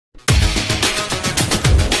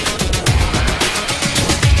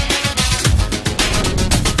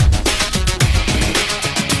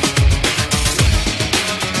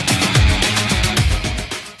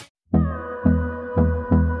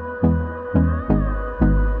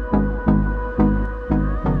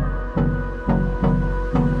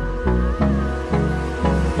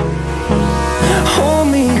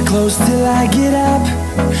close till I get up.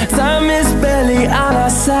 Time is barely on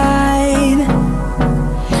our side.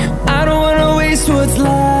 I don't wanna waste what's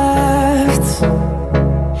left.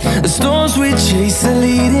 The storms we chase are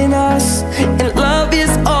leading us, and love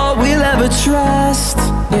is all we'll ever trust.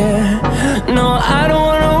 Yeah, no, I don't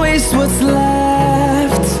wanna waste what's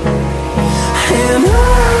left. And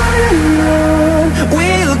on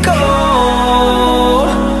we'll go,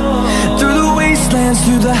 through the wastelands,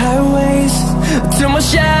 through the highways, till my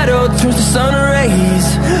shadow turns to sun rays.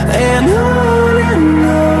 And on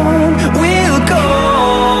we'll go,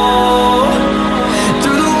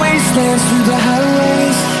 through the wastelands, through the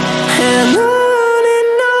highways, and on.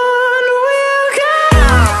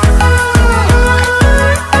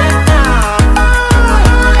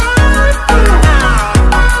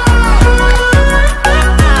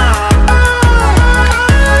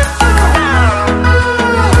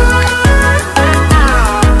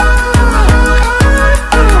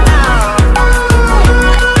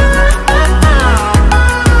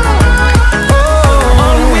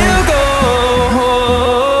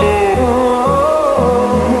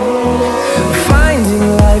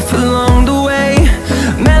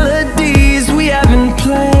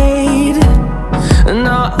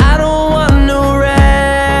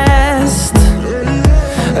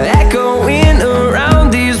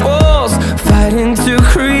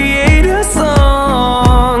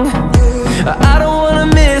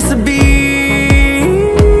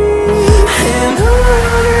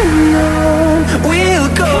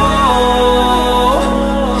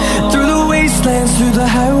 Through the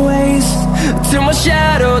highways, till my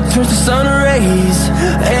shadow turns to sun rays.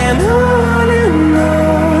 And on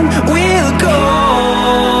we'll go,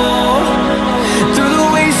 through the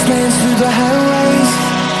wastelands, through the highways,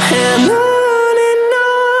 and on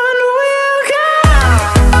we'll go.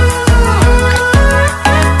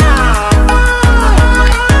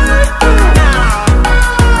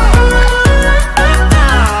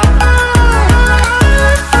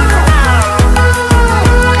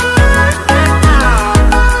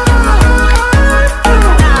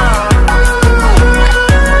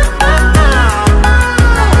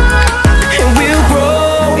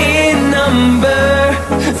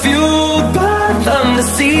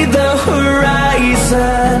 See the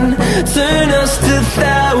horizon, turn us to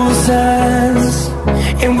thousands.